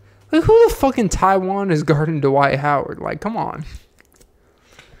 Like who the fuck in Taiwan is guarding Dwight Howard? Like come on.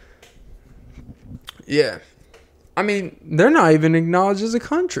 Yeah. I mean, they're not even acknowledged as a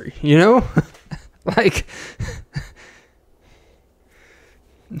country, you know? Like,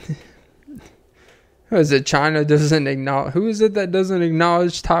 who is it? China doesn't acknowledge. Who is it that doesn't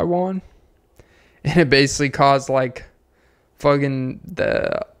acknowledge Taiwan? And it basically caused, like, fucking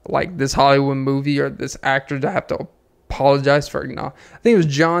this Hollywood movie or this actor to have to apologize for I think it was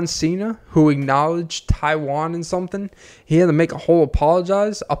John Cena who acknowledged Taiwan in something. He had to make a whole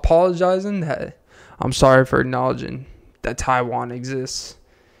apologizing that I'm sorry for acknowledging that Taiwan exists.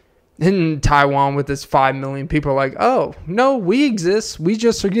 In Taiwan with its 5 million people are like, oh, no, we exist. We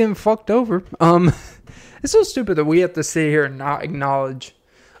just are getting fucked over. It's so stupid that we have to sit here and not acknowledge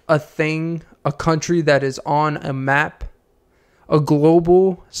a country that is on a map, a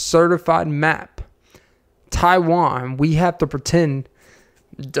global certified map. Taiwan, we have to pretend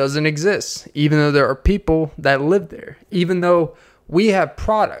doesn't exist, even though there are people that live there, even though we have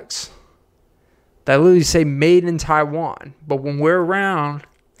products that literally say made in Taiwan. But when we're around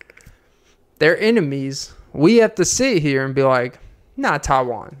their enemies, we have to sit here and be like, nah,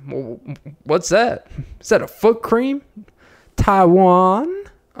 Taiwan. Well, what's that? Is that a foot cream? Taiwan?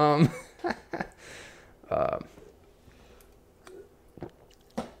 I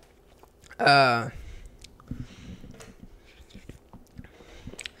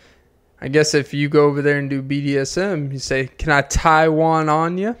guess if you go over there and do BDSM, you say, can I Taiwan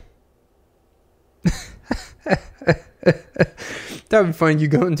on you? That would be fun. You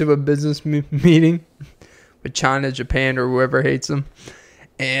go into a business meeting with China, Japan, or whoever hates them,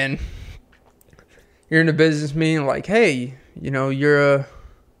 and you're in a business meeting like, hey,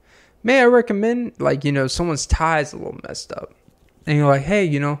 may I recommend, someone's tie is a little messed up. And you're like, hey,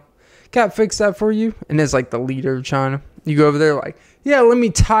 can I fix that for you? And it's like the leader of China. You go over there like, yeah, let me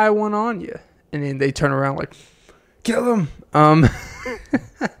tie one on you. And then they turn around like, kill him.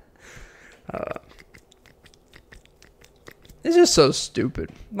 It's just so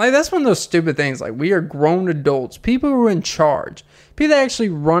stupid. Like, that's one of those stupid things. Like, we are grown adults. People who are in charge. People that are actually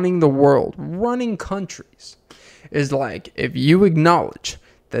running the world. Running countries. Is like, if you acknowledge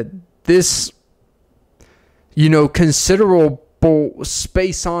that this, considerable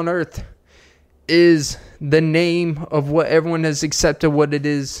space on Earth is the name of what everyone has accepted what it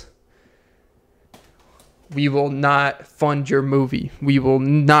is, we will not fund your movie. We will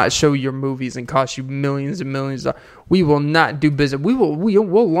not show your movies and cost you millions and millions of dollars. We will not do business.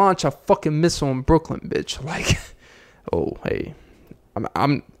 We'll launch a fucking missile in Brooklyn, bitch. Like, oh, hey,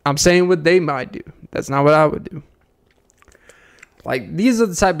 I'm saying what they might do. That's not what I would do. Like, these are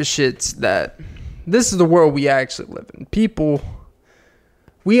the type of shits that, this is the world we actually live in. People,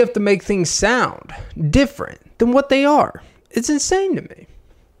 we have to make things sound different than what they are. It's insane to me.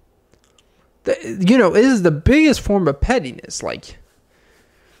 It is the biggest form of pettiness. Like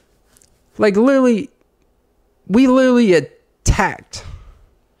literally, we literally attacked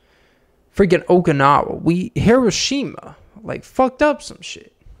freaking Okinawa. Hiroshima, fucked up some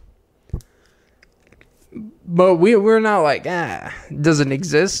shit. But we're not like, it doesn't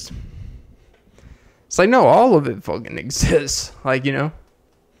exist. It's like, no, all of it fucking exists. We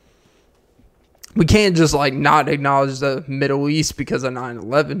can't just, not acknowledge the Middle East because of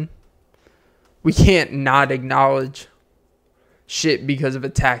 9/11. We can't not acknowledge shit because of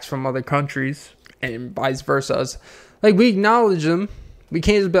attacks from other countries and vice versa. We acknowledge them. We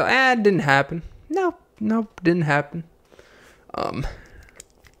can't just be like, it didn't happen. No, didn't happen. I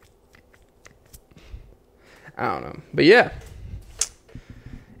don't know. But yeah.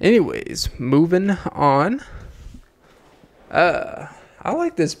 Anyways, moving on. I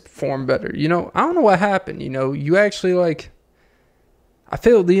like this form better. I don't know what happened. You actually I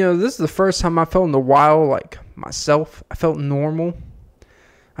feel, this is the first time I felt in a while myself. I felt normal.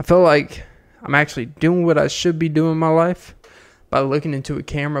 I felt like I'm actually doing what I should be doing in my life by looking into a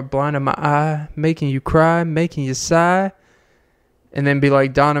camera, blinding my eye, making you cry, making you sigh, and then be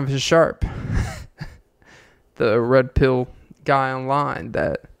like Donovan Sharp, the red pill guy online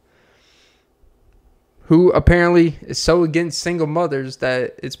who apparently is so against single mothers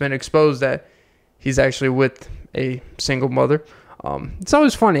that it's been exposed that he's actually with a single mother. It's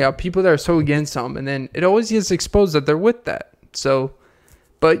always funny how people that are so against them, and then it always gets exposed that they're with that. So,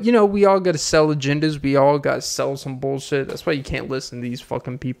 but we all got to sell agendas. We all got to sell some bullshit. That's why you can't listen to these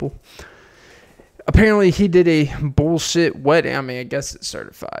fucking people. Apparently, he did a bullshit wedding. I mean, I guess it's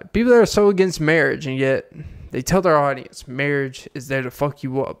certified. People that are so against marriage, and yet they tell their audience marriage is there to fuck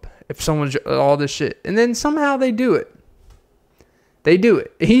you up. If someone's all this shit, and then somehow they do it. They do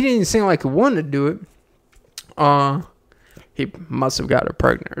it. He didn't seem like he wanted to do it. He must have got her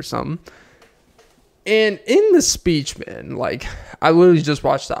pregnant or something. And in the speech, man, I literally just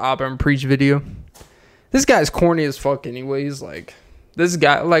watched the Auburn preach video. This guy's corny as fuck anyways. This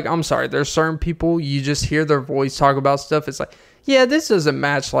guy, I'm sorry, there's certain people, you just hear their voice talk about stuff. It's like, yeah, this doesn't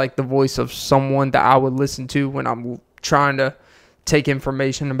match, the voice of someone that I would listen to when I'm trying to take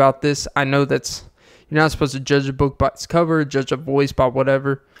information about this. I know you're not supposed to judge a book by its cover, judge a voice by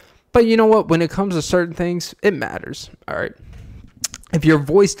whatever. But you know what? When it comes to certain things, it matters. All right. If your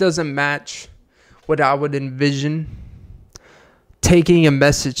voice doesn't match what I would envision, taking a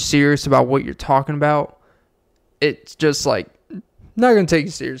message serious about what you're talking about, it's just not going to take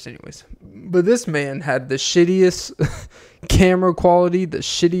you serious anyways. But this man had the shittiest camera quality, the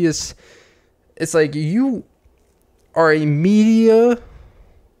shittiest. It's like you are a media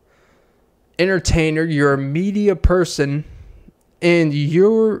entertainer. You're a media person. And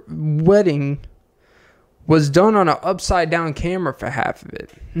your wedding was done on an upside down camera for half of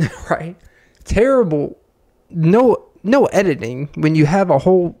it, right? Terrible. No editing when you have a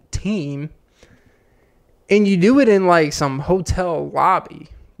whole team and you do it in some hotel lobby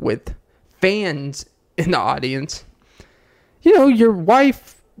with fans in the audience. Your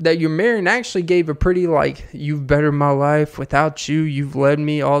wife that you're marrying actually gave a pretty you've bettered my life. Without you, you've led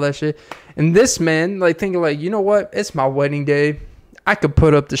me, all that shit. And this man thinking you know what? It's my wedding day. I could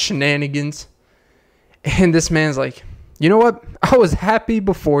put up the shenanigans. And this man's like, you know what? I was happy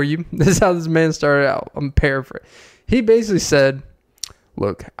before you. This is how this man started out. I'm paraphrasing. He basically said,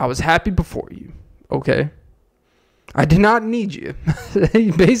 look, I was happy before you. Okay. I did not need you.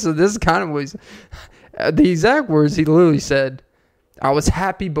 Basically, this is kind of what he's, the exact words he literally said, I was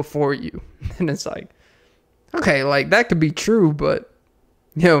happy before you. And it's like, okay, like that could be true, but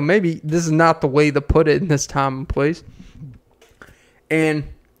maybe this is not the way to put it in this time and place. And,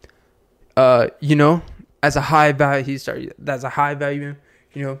 as a high value, that's a high value,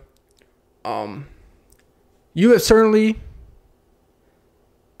 you have certainly,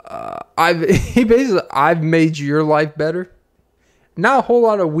 I've made your life better. Not a whole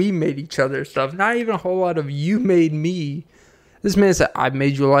lot of we made each other stuff. Not even a whole lot of you made me. This man said, I've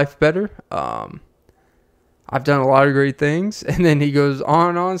made your life better. I've done a lot of great things. And then he goes on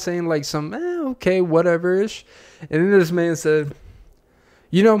and on saying like some, okay, whatever-ish. And then this man said,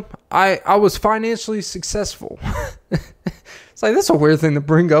 I was financially successful. It's like, that's a weird thing to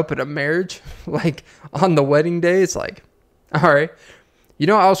bring up in a marriage. Like, on the wedding day, it's like, all right.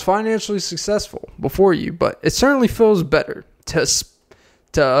 I was financially successful before you, but it certainly feels better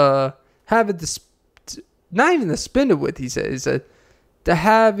to have it, not even to spend it with, he said, to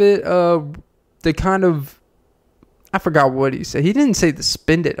have it, the kind of, I forgot what he said. He didn't say to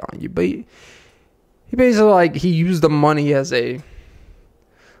spend it on you, but he basically, like, he used the money as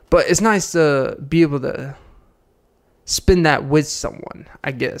but it's nice to be able to spend that with someone,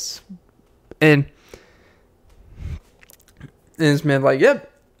 I guess. And this man like,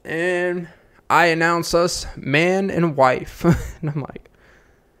 yep. And I announce us man and wife. And I'm like,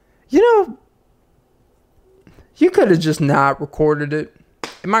 you could have just not recorded it.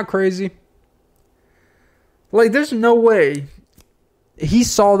 Am I crazy? Like, there's no way he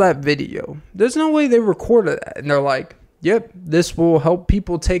saw that video. There's no way they recorded that. And they're like, yep, this will help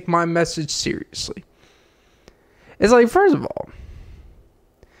people take my message seriously. It's like, first of all,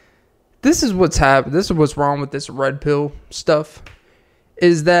 this is what's happened. This is what's wrong with this red pill stuff.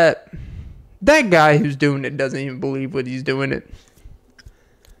 Is that guy who's doing it doesn't even believe what he's doing it.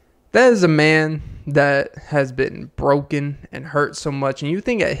 That is a man that has been broken and hurt so much. And you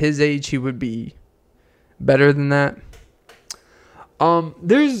think at his age he would be better than that?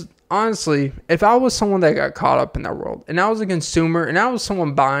 There's honestly, if I was someone that got caught up in that world, and I was a consumer, and I was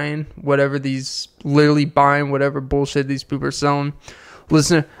someone buying whatever bullshit these people are selling,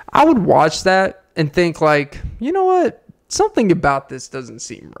 listen, I would watch that and think like, you know what? Something about this doesn't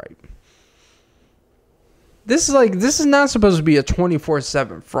seem right. This is not supposed to be a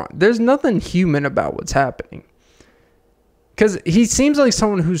 24/7 front. There's nothing human about what's happening. Because he seems like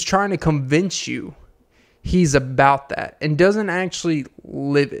someone who's trying to convince you he's about that and doesn't actually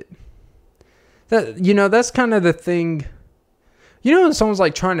live it. That's kind of the thing. When someone's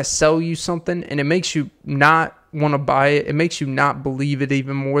like trying to sell you something and it makes you not want to buy it, it makes you not believe it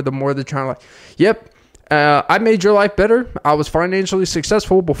even more, the more they're trying to like, yep, I made your life better. I was financially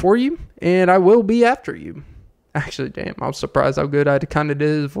successful before you, and I will be after you. Actually, damn, I was surprised how good I kind of did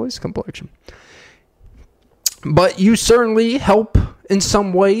his voice complexion. But you certainly help in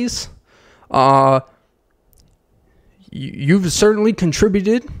some ways. You've certainly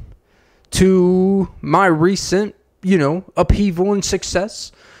contributed to my recent, upheaval and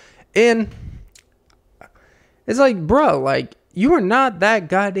success. And it's like, bro, like, you are not that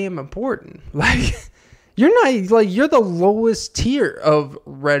goddamn important. Like, you're the lowest tier of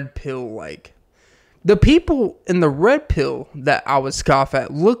red pill. Like, the people in the red pill that I would scoff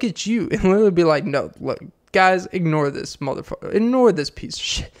at look at you and literally be like, no, look, guys, ignore this motherfucker. Ignore this piece of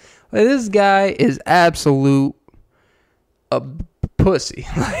shit. Like, this guy is absolute a pussy.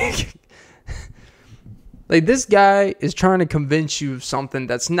 Like, this guy is trying to convince you of something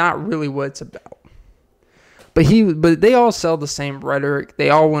that's not really what it's about. But they all sell the same rhetoric. They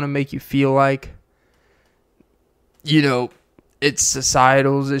all want to make you feel like, it's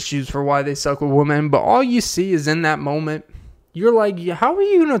societal's issues for why they suck with women. But all you see is in that moment, you're like, how are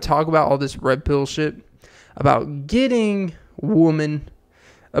you going to talk about all this red pill shit? About getting woman,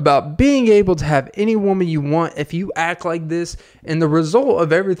 about being able to have any woman you want if you act like this. And the result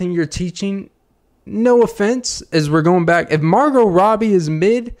of everything you're teaching, no offense, as we're going back, if Margot Robbie is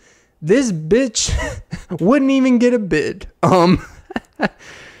mid, this bitch wouldn't even get a bid.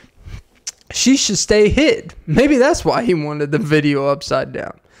 She should stay hid. Maybe that's why he wanted the video upside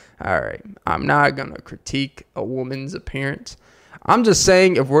down. All right, I'm not going to critique a woman's appearance. I'm just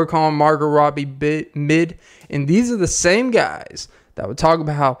saying, if we're calling Margot Robbie mid, and these are the same guys that would talk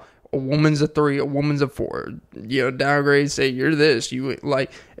about how a woman's a 3, a woman's a 4, downgrade, say you're this, you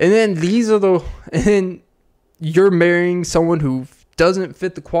like, and then you're marrying someone who doesn't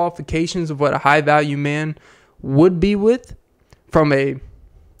fit the qualifications of what a high value man would be with, from a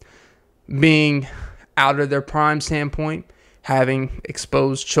being out of their prime standpoint, having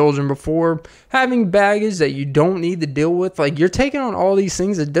exposed children before, having baggage that you don't need to deal with. Like, you're taking on all these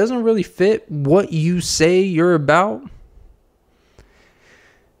things that doesn't really fit what you say you're about.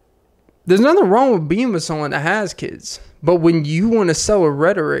 There's nothing wrong with being with someone that has kids. But when you want to sell a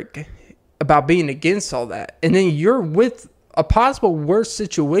rhetoric about being against all that, and then you're with a possible worse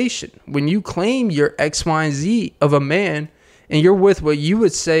situation, when you claim you're X, Y, and Z of a man, and you're with what you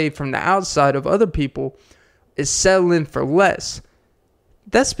would say from the outside of other people is settling for less,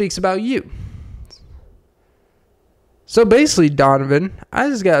 that speaks about you. So basically, Donovan, I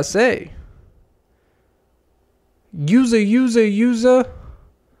just gotta say, user,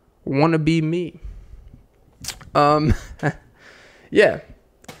 wanna be me. Yeah,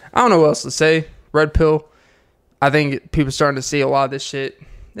 I don't know what else to say. Red pill. I think people are starting to see a lot of this shit.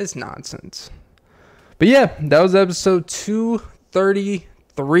 It's nonsense. But yeah, that was episode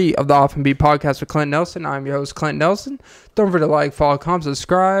 233 of the Off and Beat podcast with Clint Nelson. I'm your host, Clint Nelson. Don't forget to like, follow, comment,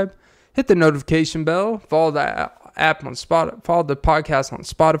 subscribe, hit the notification bell, follow the app on Spotify, follow the podcast on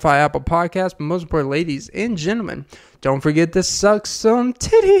Spotify, Apple Podcasts, but most important, ladies and gentlemen, don't forget to suck some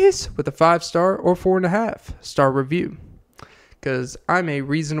titties with a 5-star or 4.5-star review, because I'm a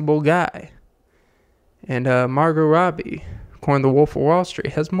reasonable guy, and Margot Robbie, according to the Wolf of Wall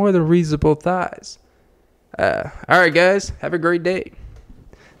Street, has more than reasonable thighs. All right, guys, have a great day.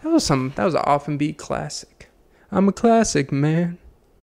 That was an Off and Beat classic. I'm a classic, man.